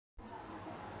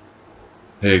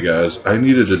Hey guys, I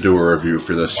needed to do a review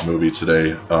for this movie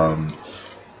today.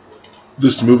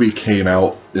 This movie came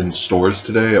out in stores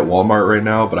today at Walmart right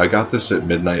now, but I got this at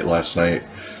midnight last night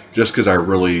just because I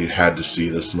really had to see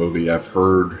this movie. I've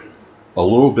heard a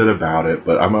little bit about it,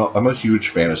 but I'm a huge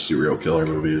fan of serial killer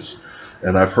movies,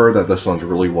 and I've heard that this one's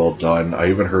really well done.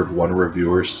 I even heard one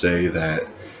reviewer say that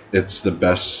it's the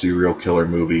best serial killer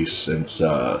movie since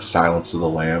Silence of the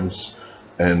Lambs,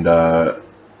 and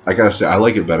I gotta say, I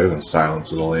like it better than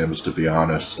Silence of the Lambs, to be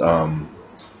honest.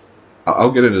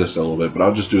 I'll get into this in a little bit, but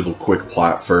I'll just do the quick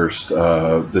plot first.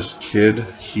 This kid,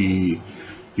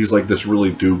 he's like this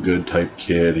really do-good type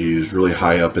kid. He's really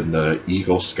high up in the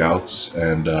Eagle Scouts,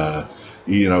 and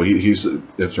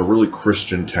it's a really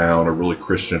Christian town, a really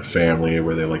Christian family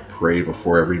where they like pray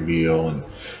before every meal, and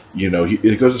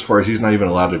it goes as far as he's not even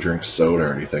allowed to drink soda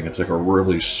or anything. It's like a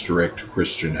really strict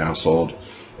Christian household,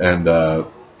 and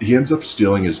he ends up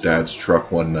stealing his dad's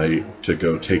truck one night to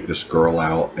go take this girl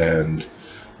out, and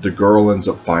the girl ends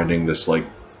up finding this like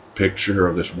picture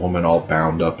of this woman all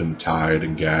bound up and tied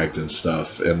and gagged and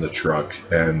stuff in the truck,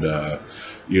 and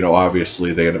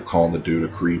obviously they end up calling the dude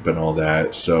a creep and all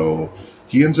that, so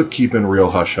he ends up keeping real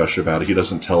hush hush about it. He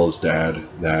doesn't tell his dad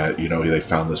that they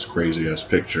found this crazy ass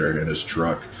picture in his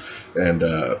truck, and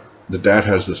the dad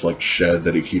has this like shed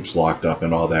that he keeps locked up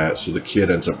and all that, so the kid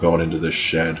ends up going into this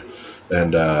shed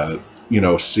and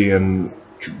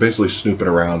basically snooping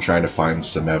around trying to find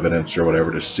some evidence or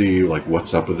whatever to see like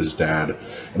what's up with his dad,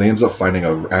 and he ends up finding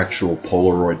an actual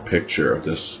Polaroid picture of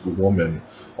this woman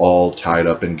all tied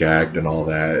up and gagged and all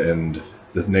that, and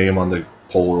the name on the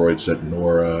Polaroid said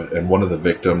Nora, and one of the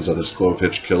victims of this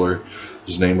Clovehitch killer,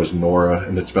 his name was Nora,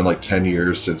 and it's been like 10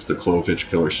 years since the Clovehitch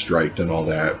killer striked and all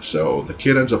that, so the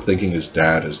kid ends up thinking his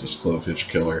dad is this Clovehitch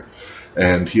killer,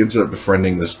 and he ends up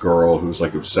befriending this girl who's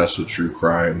like obsessed with true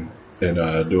crime and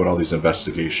doing all these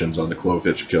investigations on the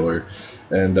Clovehitch killer.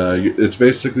 And it's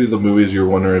basically the movies you're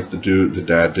wondering if the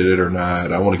dad did it or not. I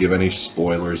don't want to give any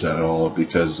spoilers at all,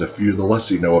 because the less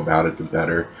you know about it, the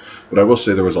better. But I will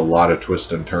say there was a lot of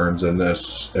twists and turns in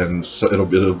this, and so it'll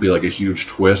be like a huge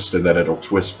twist, and then it'll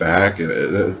twist back,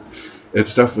 and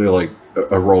it's definitely like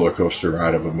a roller coaster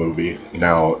ride of a movie.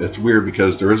 Now it's weird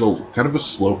because there is a kind of a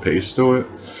slow pace to it,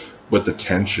 but the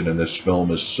tension in this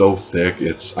film is so thick.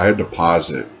 I had to pause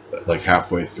it like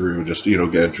halfway through just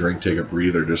to get a drink, take a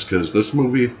breather, just because this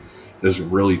movie is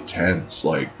really tense.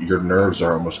 Like your nerves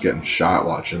are almost getting shot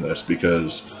watching this,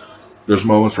 because there's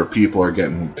moments where people are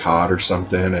getting caught or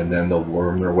something and then they'll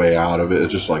worm their way out of it.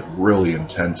 It's just like really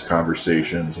intense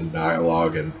conversations and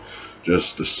dialogue, and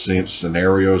just the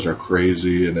scenarios are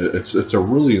crazy, and it's a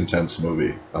really intense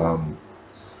movie.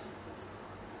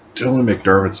 Dylan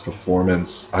McDermott's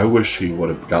performance, I wish he would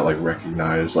have got like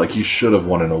recognized. Like he should have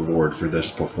won an award for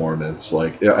this performance.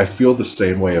 Like I feel the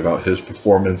same way about his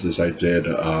performance as I did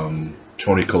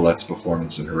Toni Collette's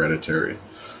performance in Hereditary.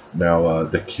 Now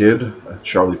the kid,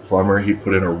 Charlie Plummer, he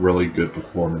put in a really good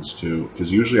performance too,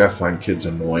 because usually I find kids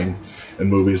annoying in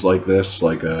movies like this.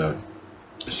 Like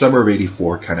Summer of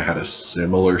 '84 kind of had a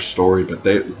similar story, but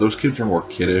those kids are more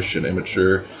kiddish and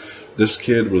immature. This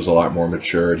kid was a lot more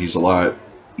mature, and he's a lot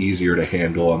easier to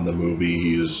handle on the movie.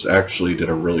 He's actually did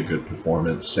a really good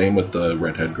performance. Same with the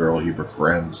redhead girl he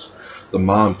befriends. The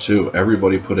mom too.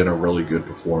 Everybody put in a really good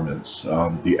performance.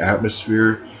 The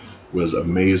atmosphere was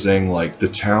amazing. Like the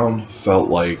town felt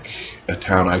like a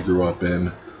town I grew up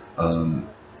in.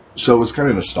 So it was kind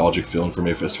of nostalgic feeling for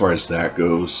me as far as that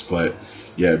goes. But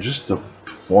yeah, just the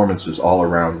performances all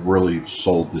around really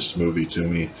sold this movie to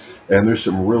me. And there's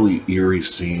some really eerie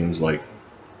scenes, like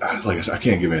I said, I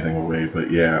can't give anything away, but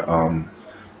yeah,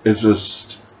 it's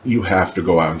just, you have to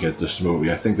go out and get this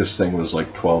movie. I think this thing was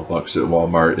like $12 at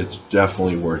Walmart. It's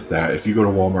definitely worth that. If you go to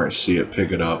Walmart and see it,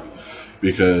 pick it up,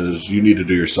 because you need to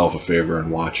do yourself a favor and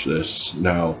watch this.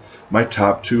 Now, my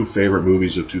top two favorite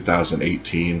movies of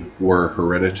 2018 were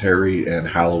Hereditary and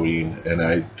Halloween, and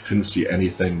I couldn't see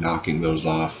anything knocking those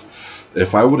off.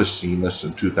 If I would have seen this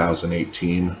in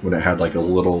 2018 when it had like a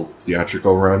little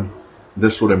theatrical run,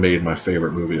 this would have made my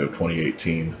favorite movie of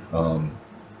 2018. I'm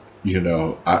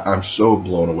so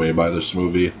blown away by this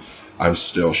movie. I'm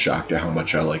still shocked at how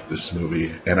much I like this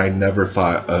movie, and I never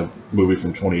thought a movie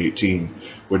from 2018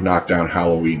 would knock down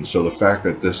Halloween. So the fact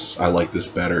that I like this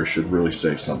better should really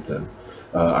say something.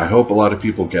 I hope a lot of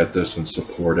people get this and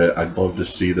support it. I'd love to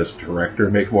see this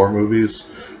director make more movies.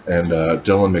 And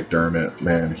Dylan McDermott,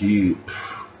 man, he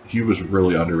was a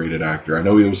really underrated actor. I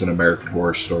know he was in American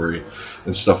Horror Story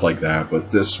and stuff like that,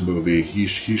 but this movie, he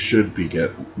should be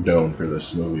known for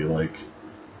this movie. Like,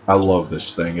 I love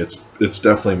this thing. It's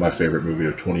definitely my favorite movie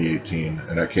of 2018,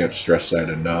 and I can't stress that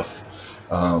enough.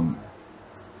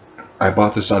 I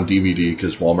bought this on DVD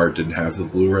because Walmart didn't have the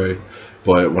Blu-ray,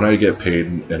 but when I get paid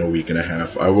in a week and a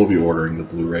half, I will be ordering the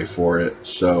Blu-ray for it.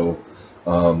 So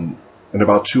in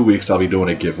about 2 weeks, I'll be doing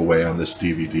a giveaway on this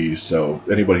DVD, so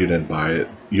anybody who didn't buy it,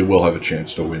 you will have a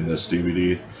chance to win this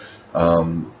DVD,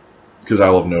 because I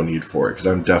will have no need for it, because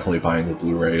I'm definitely buying the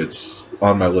Blu-ray. It's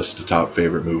on my list of top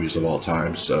favorite movies of all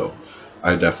time, so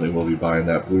I definitely will be buying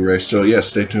that Blu-ray. So yeah,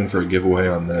 stay tuned for a giveaway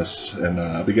on this, and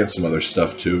I'll be getting some other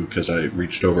stuff too, because I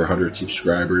reached over 100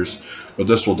 subscribers, but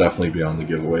this will definitely be on the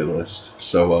giveaway list.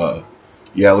 So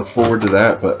yeah, I look forward to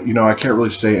that, but you know, I can't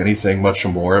really say anything much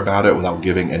more about it without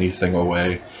giving anything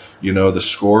away. You know, the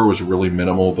score was really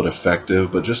minimal but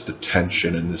effective, but just the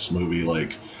tension in this movie,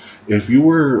 like, if you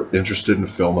were interested in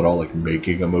film at all, like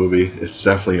making a movie, it's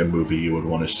definitely a movie you would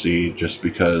want to see, just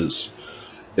because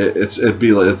I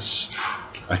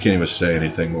can't even say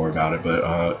anything more about it,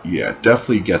 but yeah,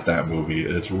 definitely get that movie.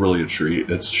 It's really a treat.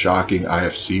 It's shocking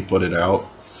IFC put it out.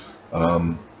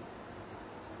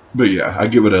 But yeah, I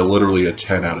give it literally a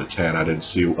 10 out of 10. I didn't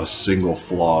see a single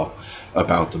flaw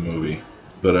about the movie.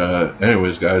 But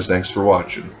anyways, guys, thanks for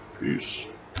watching. Peace.